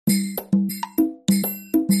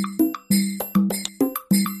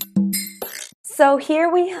So here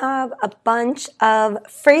we have a bunch of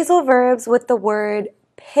phrasal verbs with the word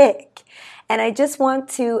pick. And I just want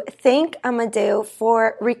to thank Amadeo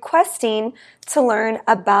for requesting to learn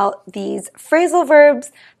about these phrasal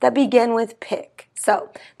verbs that begin with pick. So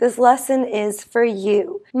this lesson is for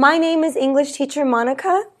you. My name is English teacher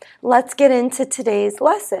Monica. Let's get into today's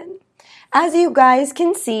lesson. As you guys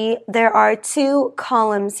can see, there are two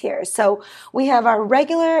columns here. So we have our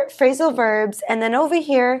regular phrasal verbs, and then over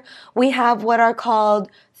here we have what are called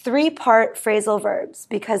three-part phrasal verbs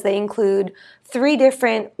because they include three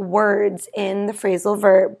different words in the phrasal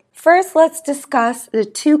verb. First, let's discuss the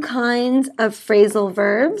two kinds of phrasal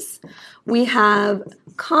verbs. We have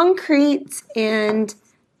concrete and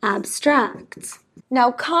abstract. Now,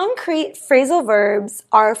 concrete phrasal verbs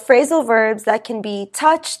are phrasal verbs that can be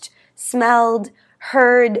touched, smelled,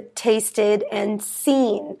 heard, tasted, and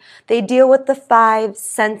seen. They deal with the five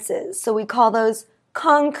senses, so we call those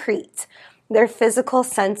concrete. They're physical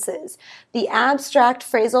senses. The abstract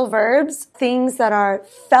phrasal verbs, things that are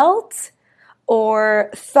felt or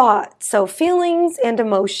thought, so feelings and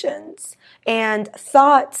emotions, and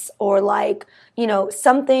thoughts or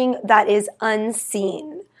something that is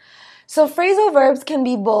unseen. So phrasal verbs can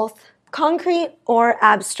be both concrete or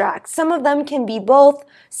abstract. Some of them can be both.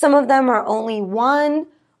 Some of them are only one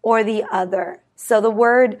or the other. So the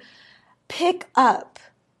word pick up,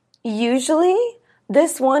 usually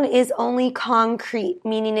this one is only concrete,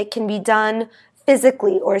 meaning it can be done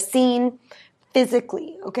physically or seen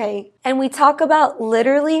physically, okay? And we talk about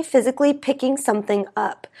literally physically picking something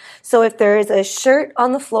up. So if there is a shirt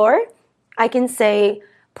on the floor, I can say,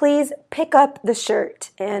 please pick up the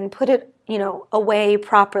shirt and put it away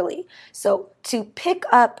properly. So to pick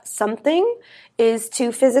up something is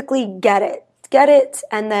to physically get it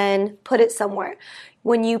and then put it somewhere.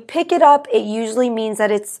 When you pick it up, it usually means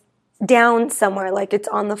that it's down somewhere, like it's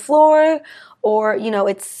on the floor or,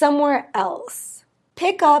 it's somewhere else.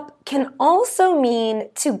 Pick up can also mean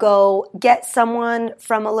to go get someone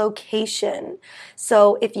from a location.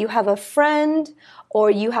 So if you have a friend or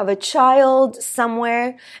you have a child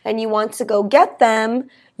somewhere and you want to go get them,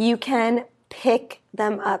 you can pick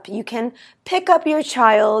them up. You can pick up your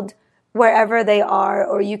child wherever they are,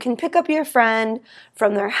 or you can pick up your friend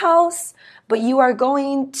from their house, but you are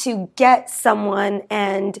going to get someone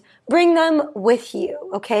and bring them with you,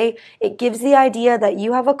 okay? It gives the idea that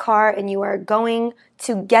you have a car and you are going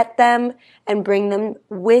to get them and bring them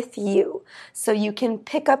with you. So you can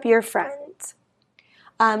pick up your friend.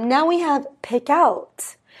 Now we have pick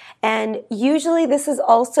out. And usually this is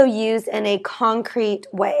also used in a concrete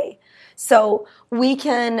way. So we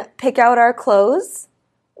can pick out our clothes,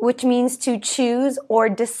 which means to choose or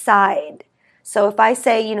decide. So if I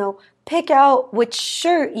say, pick out which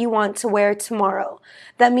shirt you want to wear tomorrow,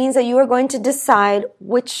 that means that you are going to decide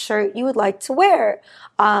which shirt you would like to wear.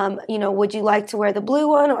 Would you like to wear the blue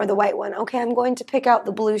one or the white one? Okay, I'm going to pick out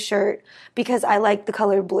the blue shirt because I like the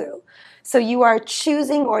color blue. So you are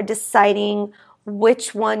choosing or deciding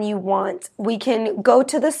which one you want. We can go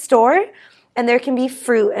to the store and there can be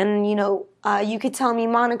fruit and, you could tell me,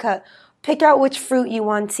 Monica, pick out which fruit you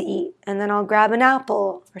want to eat and then I'll grab an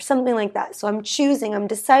apple or something like that. So I'm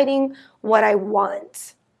deciding what I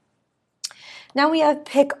want. Now we have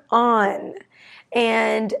pick on,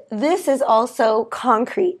 and this is also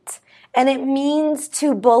concrete and it means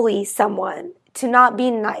to bully someone, to not be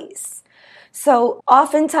nice. So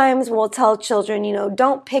oftentimes we'll tell children,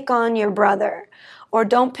 don't pick on your brother or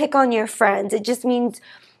don't pick on your friends. It just means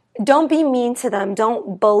don't be mean to them.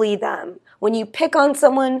 Don't bully them. When you pick on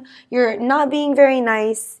someone, you're not being very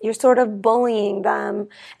nice. You're sort of bullying them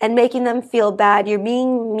and making them feel bad. You're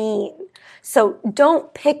being mean. So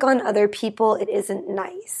don't pick on other people. It isn't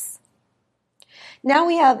nice. Now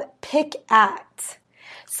we have pick at.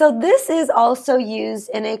 So this is also used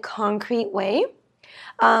in a concrete way.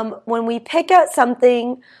 When we pick at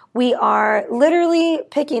something, we are literally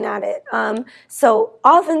picking at it. So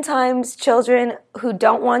oftentimes children who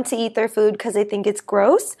don't want to eat their food because they think it's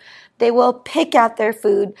gross, they will pick at their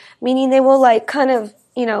food, meaning they will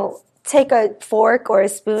take a fork or a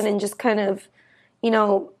spoon and just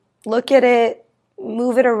look at it,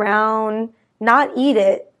 move it around, not eat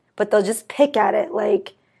it, but they'll just pick at it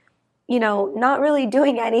not really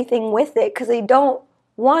doing anything with it because they don't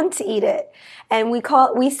want to eat it. And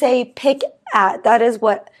we say pick at. That is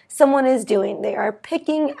what someone is doing. They are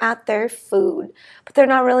picking at their food, but they're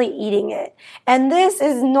not really eating it. And this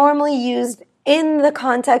is normally used in the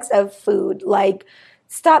context of food, like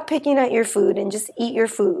stop picking at your food and just eat your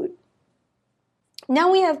food.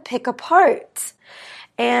 Now we have pick apart.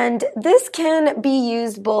 And this can be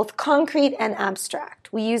used both concrete and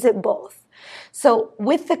abstract. We use it both. So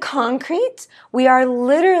with the concrete, we are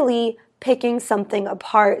literally picking something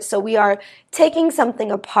apart. So we are taking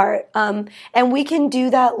something apart. And we can do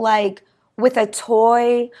that like with a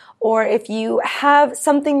toy, or if you have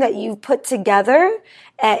something that you've put together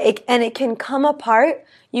and it can come apart,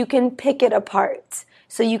 you can pick it apart.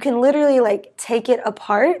 So you can literally like take it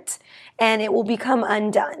apart and it will become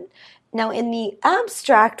undone. Now, in the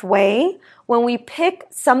abstract way, when we pick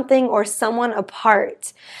something or someone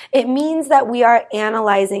apart, it means that we are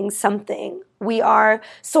analyzing something. We are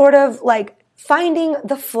sort of like finding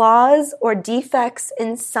the flaws or defects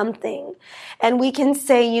in something. And we can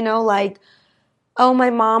say, like, oh, my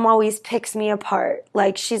mom always picks me apart.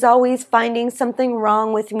 Like, she's always finding something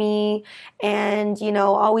wrong with me and,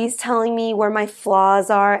 always telling me where my flaws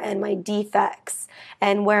are and my defects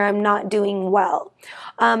and where I'm not doing well.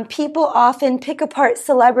 People often pick apart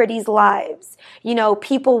celebrities' lives.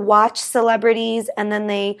 People watch celebrities and then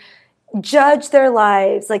they judge their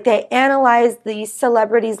lives. Like, they analyze these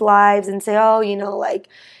celebrities' lives and say, oh, like,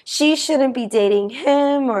 she shouldn't be dating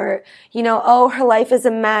him, or, oh, her life is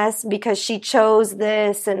a mess because she chose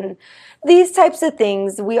this, and these types of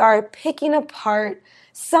things. We are picking apart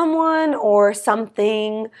someone or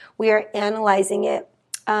something. We are analyzing it.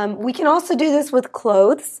 We can also do this with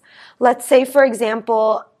clothes. Let's say, for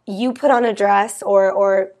example, you put on a dress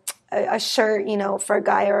or a shirt, for a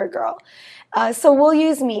guy or a girl. So we'll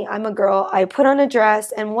use me. I'm a girl. I put on a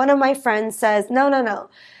dress and one of my friends says, no,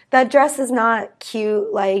 that dress is not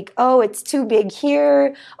cute. Like, oh, it's too big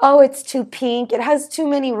here. Oh, it's too pink. It has too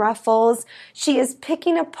many ruffles. She is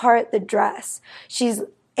picking apart the dress. She's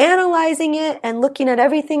analyzing it and looking at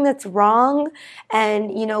everything that's wrong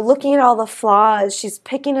and, looking at all the flaws. She's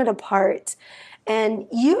picking it apart. And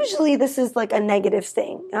usually this is like a negative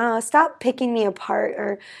thing. Stop picking me apart,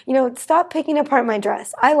 or, stop picking apart my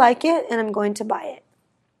dress. I like it and I'm going to buy it.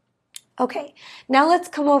 Okay, now let's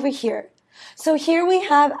come over here. So here we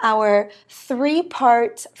have our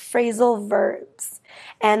 3-part phrasal verbs,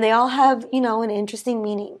 and they all have, an interesting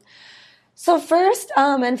meaning. So first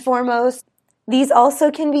and foremost, these also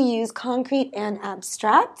can be used concrete and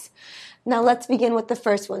abstract. Now let's begin with the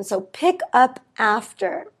first one. So pick up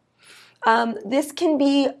after. This can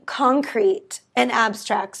be concrete and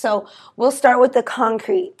abstract. So we'll start with the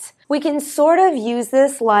concrete. We can sort of use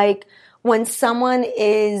this like when someone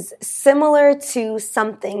is similar to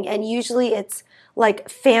something, and usually it's like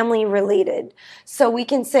family related. So we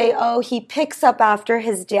can say, oh, he picks up after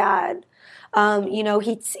his dad.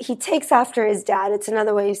 He takes after his dad. It's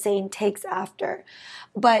another way of saying takes after.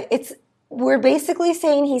 But we're basically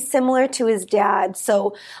saying he's similar to his dad.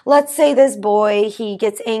 So let's say this boy, he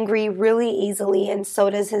gets angry really easily, and so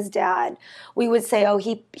does his dad. We would say, oh,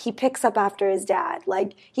 he picks up after his dad.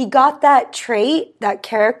 Like, he got that trait, that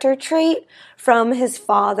character trait from his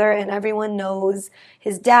father, and everyone knows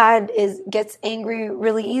his dad gets angry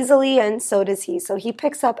really easily, and so does he. So he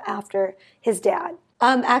picks up after his dad.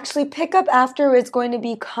 Actually, pick up after is going to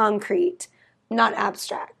be concrete, not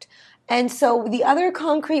abstract. And so the other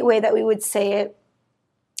concrete way that we would say it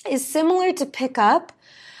is similar to pick up,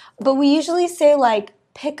 but we usually say like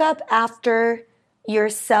pick up after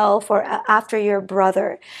yourself or after your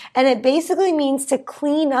brother. And it basically means to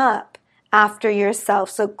clean up after yourself.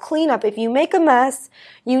 So clean up. If you make a mess,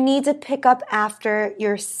 you need to pick up after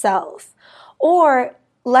yourself. Or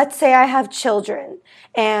let's say I have children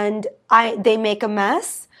and they make a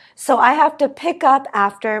mess. So I have to pick up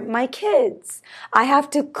after my kids. I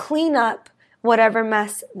have to clean up whatever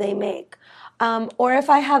mess they make. Or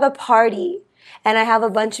if I have a party and I have a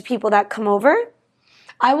bunch of people that come over,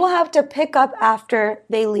 I will have to pick up after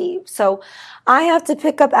they leave. So I have to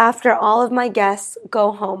pick up after all of my guests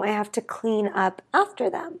go home. I have to clean up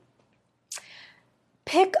after them.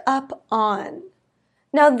 Pick up on.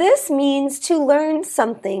 Now this means to learn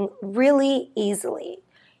something really easily.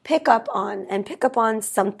 Pick up on and pick up on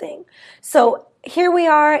something. So here we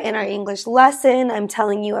are in our English lesson. I'm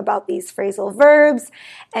telling you about these phrasal verbs,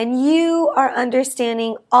 and you are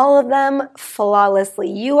understanding all of them flawlessly.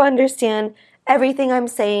 You understand everything I'm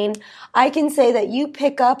saying. I can say that you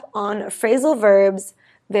pick up on phrasal verbs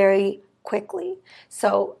very quickly.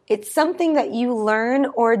 So it's something that you learn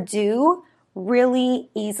or do really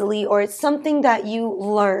easily, or it's something that you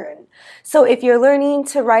learn. So if you're learning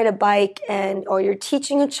to ride a bike or you're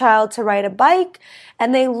teaching a child to ride a bike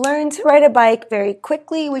and they learn to ride a bike very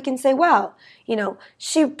quickly, we can say, wow,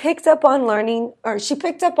 she picked up on learning, or she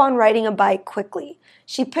picked up on riding a bike quickly.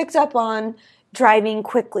 She picked up on driving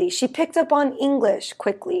quickly. She picked up on English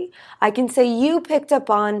quickly. I can say you picked up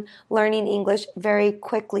on learning English very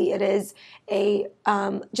quickly. It is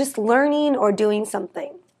just learning or doing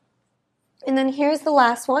something. And then here's the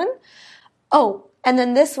last one. Oh, and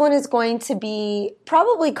then this one is going to be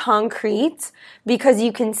probably concrete because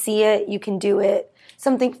you can see it, you can do it,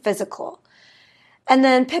 something physical. And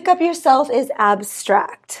then pick up yourself is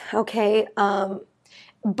abstract, okay?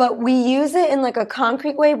 But we use it in like a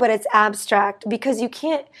concrete way, but it's abstract because you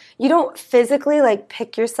don't physically like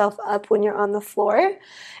pick yourself up when you're on the floor.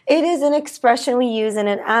 It is an expression we use in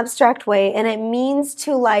an abstract way, and it means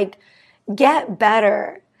to like get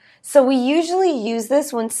better. So we usually use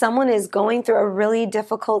this when someone is going through a really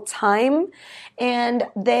difficult time and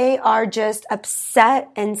they are just upset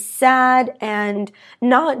and sad and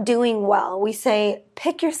not doing well. We say,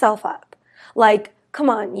 pick yourself up. Like, come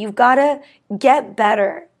on, you've got to get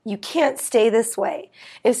better. You can't stay this way.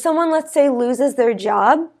 If someone, let's say, loses their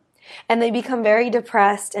job and they become very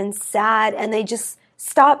depressed and sad and they just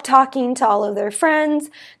stop talking to all of their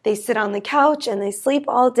friends, they sit on the couch and they sleep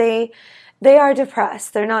all day, they are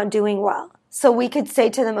depressed. They're not doing well. So we could say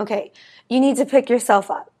to them, okay, you need to pick yourself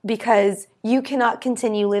up because you cannot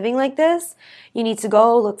continue living like this. You need to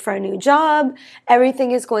go look for a new job. Everything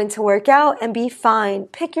is going to work out and be fine.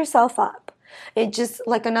 Pick yourself up. It's just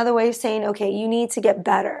like another way of saying, okay, you need to get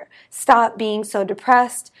better. Stop being so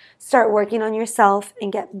depressed. Start working on yourself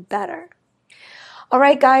and get better. All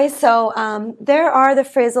right, guys, so there are the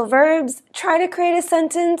phrasal verbs. Try to create a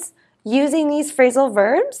sentence using these phrasal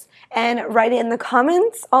verbs and write it in the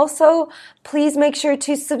comments. Also, please make sure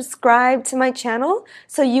to subscribe to my channel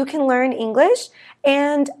so you can learn English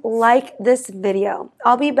and like this video.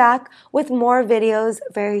 I'll be back with more videos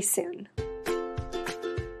very soon.